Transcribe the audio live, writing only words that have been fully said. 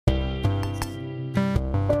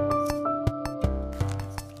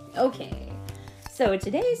Okay, so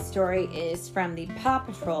today's story is from the Paw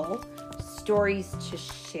Patrol Stories to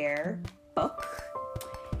Share book.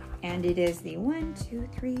 And it is the 1, 2,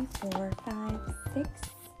 3, 4, 5, 6,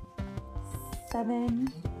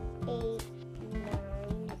 7, 8, 9,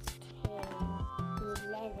 10,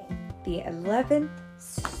 11. The 11th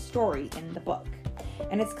story in the book.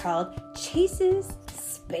 And it's called Chase's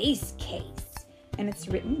Space Case. And it's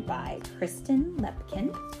written by Kristen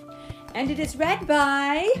Lepkin. And it is read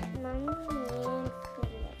by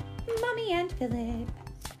Mommy and Philip.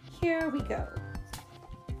 Here we go.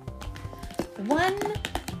 One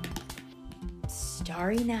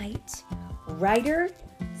starry night, Ryder,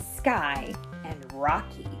 Sky, and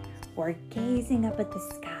Rocky were gazing up at the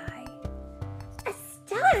sky. A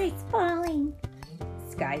star is falling,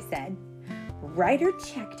 Sky said. Ryder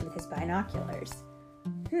checked with his binoculars.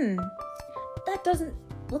 That doesn't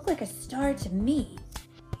look like a star to me,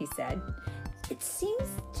 he said. It seems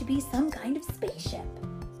to be some kind of spaceship.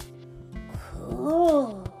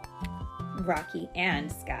 Cool, Rocky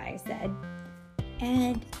and Sky said.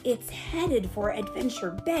 And it's headed for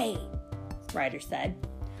Adventure Bay, Ryder said.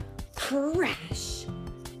 Crash!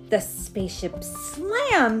 The spaceship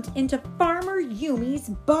slammed into Farmer Yumi's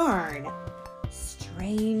barn.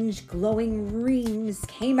 Strange glowing rings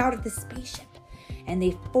came out of the spaceship, and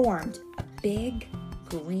they formed a big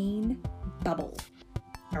green bubble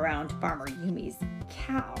around Farmer Yumi's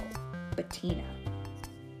cow, Bettina.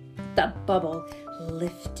 The bubble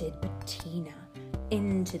lifted Bettina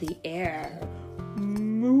into the air.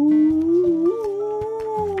 Moo!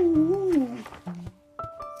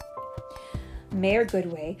 Mayor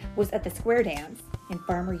Goodway was at the square dance in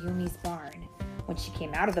Farmer Yumi's barn. When she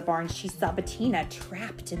came out of the barn, she saw Bettina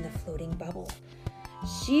trapped in the floating bubble.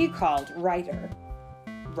 She called Ryder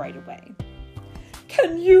right away.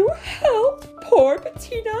 Can you help poor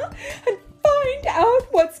Bettina and find out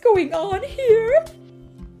what's going on here?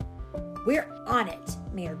 We're on it,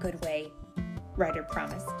 Mayor Goodway, Ryder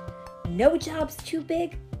promised. No job's too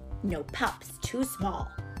big, no pups too small.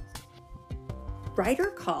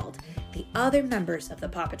 Ryder called the other members of the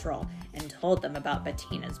Paw Patrol and told them about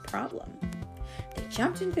Bettina's problem. They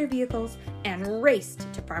jumped into their vehicles and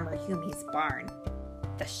raced to Farmer Yumi's barn.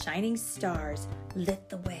 The shining stars lit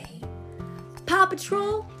the way. Paw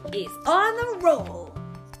Patrol is on the roll,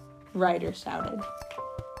 Ryder shouted.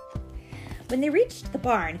 When they reached the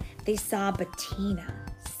barn, they saw Bettina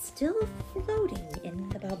still floating in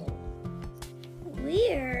the bubble.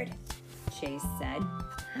 weird. Chase said.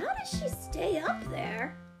 How does she stay up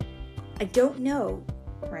there? I don't know,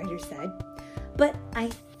 Ryder said, but I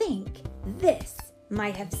think this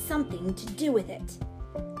might have something to do with it.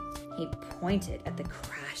 He pointed at the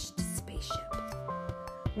crashed spaceship.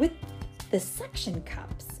 With the suction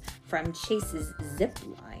cups from Chase's zip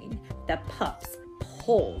line, the pups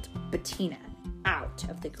pulled Bettina out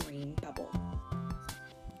of the green bubble.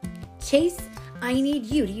 Chase, I need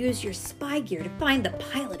you to use your spy gear to find the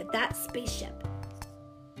pilot of that spaceship,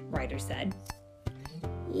 Ryder said.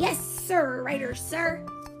 Yes, sir, Ryder, sir,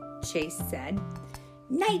 Chase said.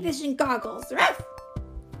 Night vision goggles, ruff!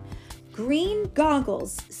 Green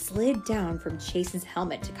goggles slid down from Chase's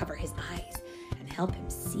helmet to cover his eyes and help him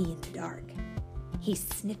see in the dark. He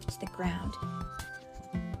sniffed the ground,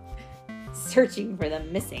 searching for the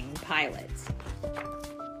missing pilot.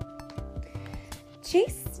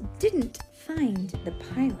 Chase didn't find the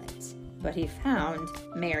pilot, but he found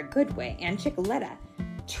Mayor Goodway and Chickaletta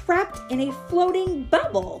trapped in a floating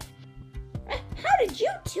bubble. How did you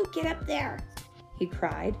two get up there? He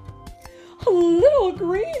cried. A little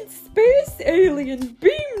green space alien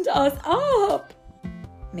beamed us up,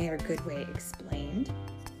 Mayor Goodway explained.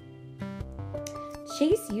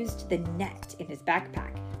 Chase used the net in his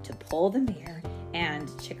backpack to pull the mayor and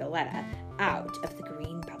Chickaletta out of the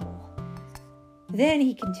green bubble. Then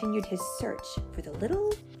he continued his search for the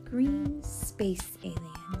little green space alien.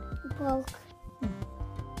 Broke.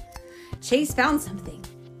 Chase found something.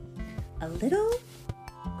 A little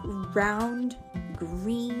round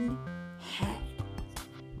green head.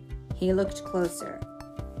 He looked closer.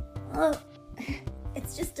 Oh,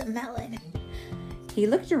 it's just a melon. He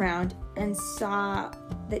looked around and saw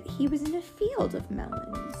that he was in a field of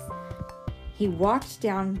melons. He walked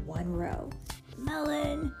down one row.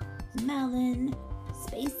 Melon, melon,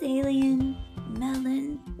 space alien,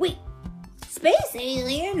 melon. Wait, space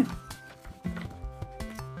alien?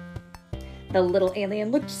 The little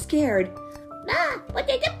alien looked scared. Ah, what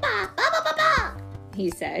did you ba ba ba ba ba? He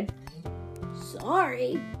said.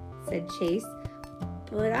 Sorry, said Chase,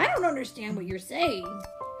 but I don't understand what you're saying.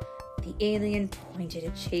 The alien pointed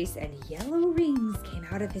at Chase and yellow rings came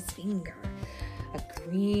out of his finger. A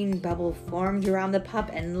green bubble formed around the pup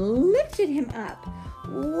and lifted him up.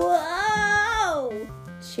 Whoa!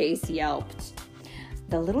 Chase yelped.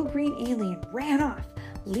 The little green alien ran off,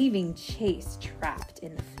 leaving Chase trapped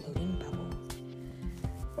in the floating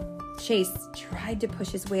bubble. Chase tried to push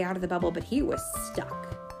his way out of the bubble, but he was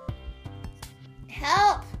stuck.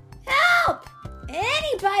 Help! Help!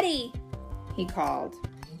 Anybody! He called.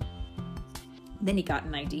 Then he got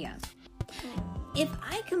an idea. If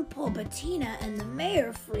I can pull Bettina and the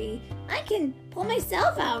mayor free, I can pull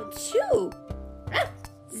myself out too.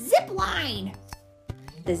 Zip line!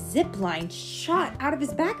 The zip line shot out of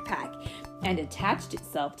his backpack and attached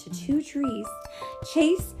itself to 2 trees.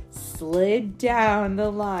 Chase slid down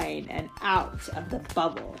the line and out of the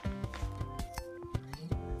bubble.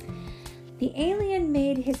 The alien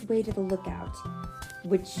made his way to the lookout,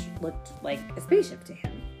 which looked like a spaceship to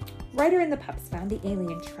him. Ryder and the pups found the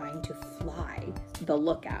alien trying to fly the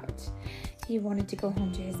lookout. He wanted to go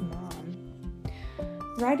home to his mom.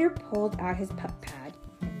 Ryder pulled out his pup pad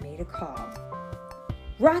and made a call.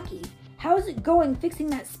 Rocky, how's it going fixing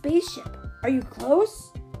that spaceship? Are you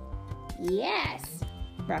close? Yes,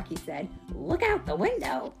 Rocky said. Look out the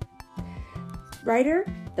window. Ryder,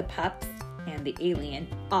 the pups, and the alien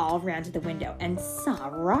all ran to the window and saw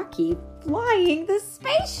Rocky flying the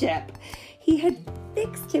spaceship. He had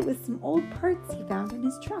fixed it with some old parts he found in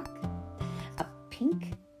his truck. A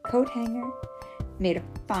pink coat hanger made a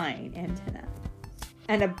fine antenna,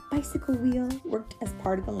 and a bicycle wheel worked as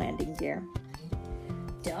part of the landing gear.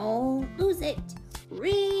 Don't lose it.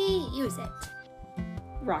 Reuse it,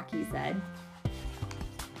 Rocky said.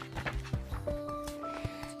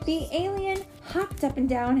 The alien hopped up and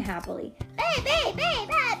down happily.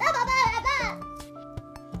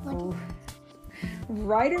 Oh.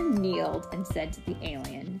 Ryder kneeled and said to the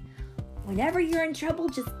alien, "Whenever you're in trouble,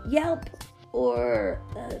 just yelp or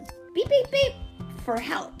beep, beep, beep for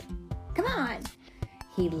help. Come on."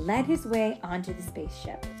 He led his way onto the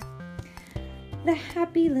spaceship. The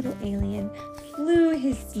happy little alien flew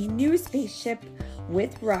his new spaceship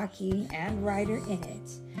with Rocky and Ryder in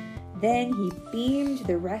it. Then he beamed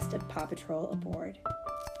the rest of Paw Patrol aboard.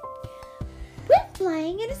 We're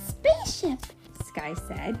flying in a spaceship, Sky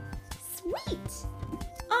said. Sweet!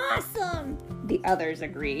 Awesome! The others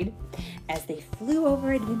agreed. As they flew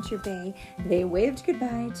over Adventure Bay, they waved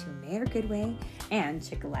goodbye to Mayor Goodway and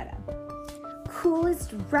Chickaletta.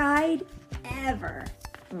 Coolest ride ever,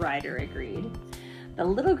 Ryder agreed. The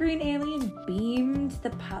little green alien beamed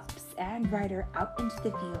the pups and Ryder out into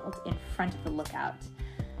the field in front of the lookout.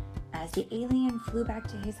 As the alien flew back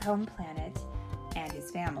to his home planet and his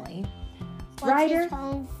family, Ryder... What's his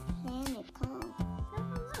home planet called?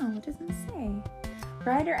 I don't know, it doesn't say.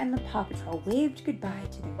 Ryder and the Paw Patrol waved goodbye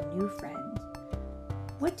to their new friend.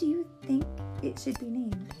 What do you think it should be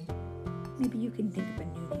named? Maybe you can think of a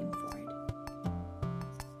new name for it.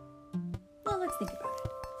 Well, let's think about it.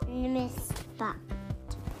 Miss Spot.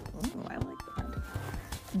 Oh, I like that.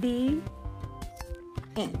 The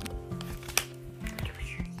end.